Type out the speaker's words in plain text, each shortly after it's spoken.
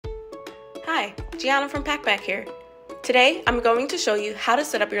Hi, Gianna from Packback here. Today, I'm going to show you how to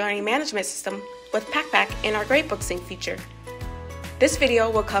set up your learning management system with Packback in our Gradebook Sync feature. This video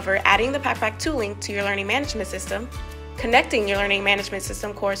will cover adding the Packback Tool link to your learning management system, connecting your learning management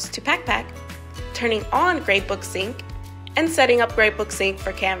system course to Packback, turning on Gradebook Sync, and setting up Gradebook Sync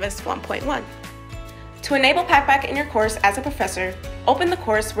for Canvas 1.1. To enable Packback in your course as a professor, open the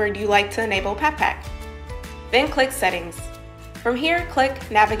course where you like to enable Packback. Then click Settings. From here,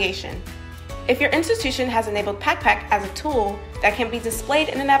 click Navigation. If your institution has enabled Packback as a tool that can be displayed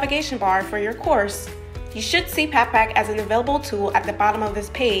in the navigation bar for your course, you should see Packback as an available tool at the bottom of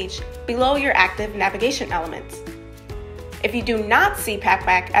this page below your active navigation elements. If you do not see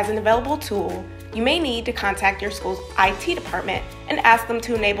Packback as an available tool, you may need to contact your school's IT department and ask them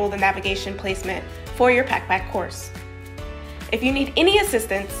to enable the navigation placement for your Packback course. If you need any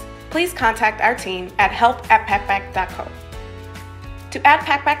assistance, please contact our team at help@packback.co. To add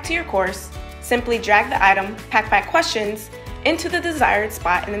Packback to your course, simply drag the item Packback Questions into the desired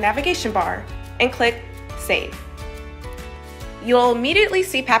spot in the navigation bar and click Save. You'll immediately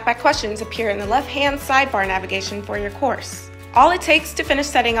see Packback Questions appear in the left-hand sidebar navigation for your course. All it takes to finish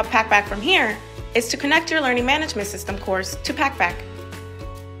setting up Packback from here is to connect your Learning Management System course to Packback.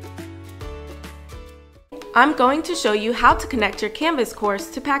 I'm going to show you how to connect your Canvas course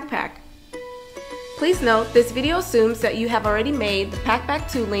to Packback. Please note, this video assumes that you have already made the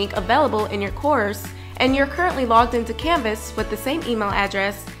Packback Tool link available in your course and you're currently logged into Canvas with the same email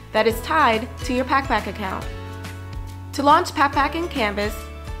address that is tied to your Packback account. To launch Packback in Canvas,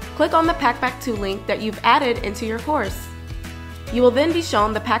 click on the Packback Tool link that you've added into your course. You will then be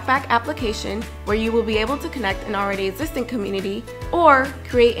shown the Packback application where you will be able to connect an already existing community or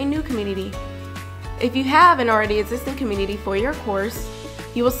create a new community. If you have an already existing community for your course,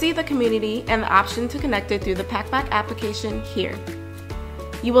 you will see the community and the option to connect it through the Packback application here.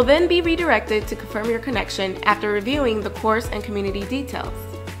 You will then be redirected to confirm your connection after reviewing the course and community details.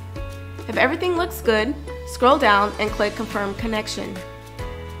 If everything looks good, scroll down and click Confirm Connection.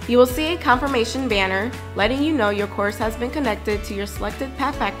 You will see a confirmation banner letting you know your course has been connected to your selected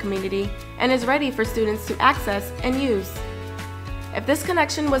Packback community and is ready for students to access and use. If this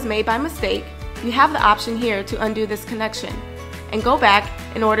connection was made by mistake, you have the option here to undo this connection and go back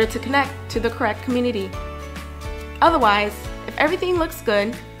in order to connect to the correct community. Otherwise, if everything looks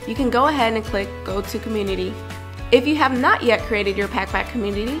good, you can go ahead and click Go to Community. If you have not yet created your Packback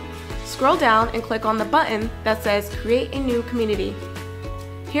community, scroll down and click on the button that says Create a New Community.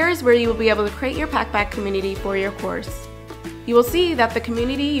 Here is where you will be able to create your Packback community for your course. You will see that the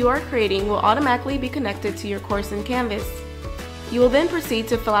community you are creating will automatically be connected to your course in Canvas. You will then proceed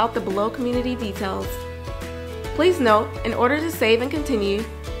to fill out the below community details. Please note, in order to save and continue,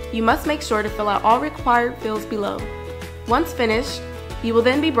 you must make sure to fill out all required fields below. Once finished, you will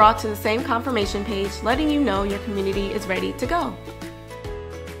then be brought to the same confirmation page letting you know your community is ready to go.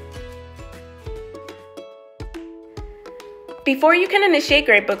 Before you can initiate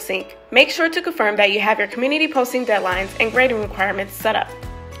Gradebook Sync, make sure to confirm that you have your community posting deadlines and grading requirements set up.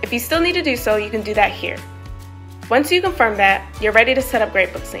 If you still need to do so, you can do that here. Once you confirm that, you're ready to set up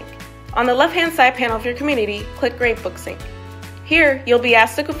Gradebook Sync. On the left-hand side panel of your community, click Gradebook Sync. Here, you'll be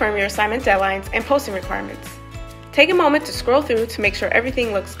asked to confirm your assignment deadlines and posting requirements. Take a moment to scroll through to make sure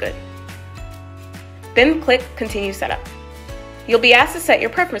everything looks good. Then click Continue Setup. You'll be asked to set your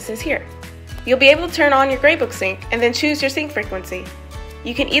preferences here. You'll be able to turn on your Gradebook Sync and then choose your sync frequency.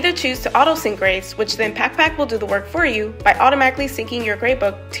 You can either choose to auto-sync grades, which then Packback will do the work for you by automatically syncing your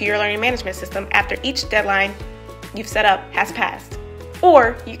gradebook to your learning management system after each deadline you've set up has passed.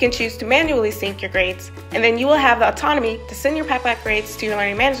 Or you can choose to manually sync your grades, and then you will have the autonomy to send your Packback grades to your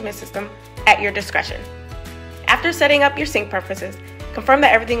learning management system at your discretion. After setting up your sync preferences, confirm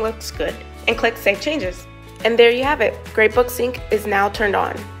that everything looks good and click Save Changes. And there you have it, Gradebook Sync is now turned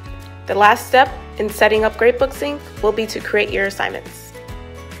on. The last step in setting up Gradebook Sync will be to create your assignments.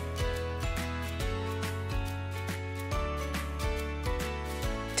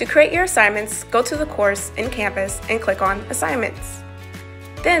 To create your assignments, go to the course in Canvas and click on Assignments.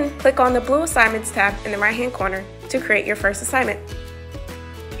 Then click on the blue Assignments tab in the right-hand corner to create your first assignment.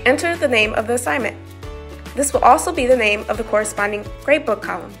 Enter the name of the assignment. This will also be the name of the corresponding gradebook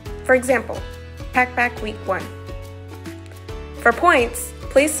column. For example, Packback Week 1. For points,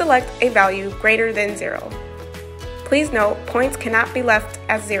 please select a value greater than 0. Please note, points cannot be left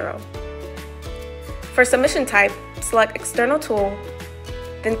as 0. For submission type, select External Tool,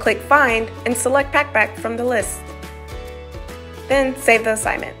 then click Find and select Packback from the list. Then save the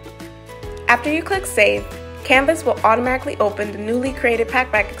assignment. After you click Save, Canvas will automatically open the newly created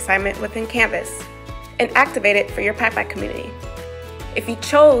Packback assignment within Canvas and activate it for your Packback community. If you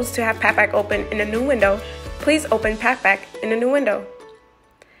chose to have Packback open in a new window, please open Packback in a new window.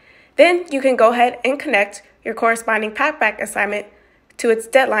 Then you can go ahead and connect your corresponding Packback assignment to its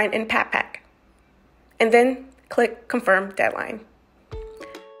deadline in Packback, and then click Confirm Deadline.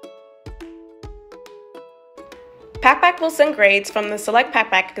 Packback will send grades from the Select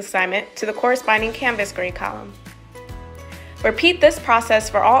Packback assignment to the corresponding Canvas grade column. Repeat this process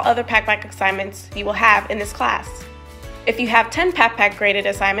for all other Packback assignments you will have in this class. If you have 10 Packback graded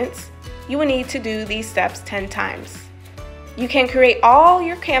assignments, you will need to do these steps 10 times. You can create all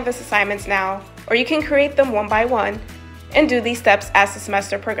your Canvas assignments now, or you can create them one by one and do these steps as the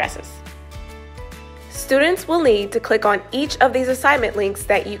semester progresses. Students will need to click on each of these assignment links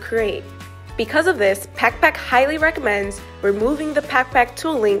that you create. Because of this, Packback highly recommends removing the Packback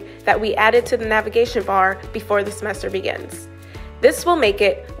Tool link that we added to the navigation bar before the semester begins. This will make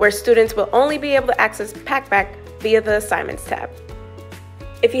it where students will only be able to access Packback via the Assignments tab.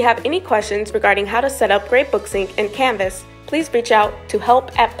 If you have any questions regarding how to set up Gradebook Sync in Canvas, please reach out to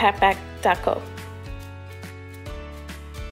help@packback.co.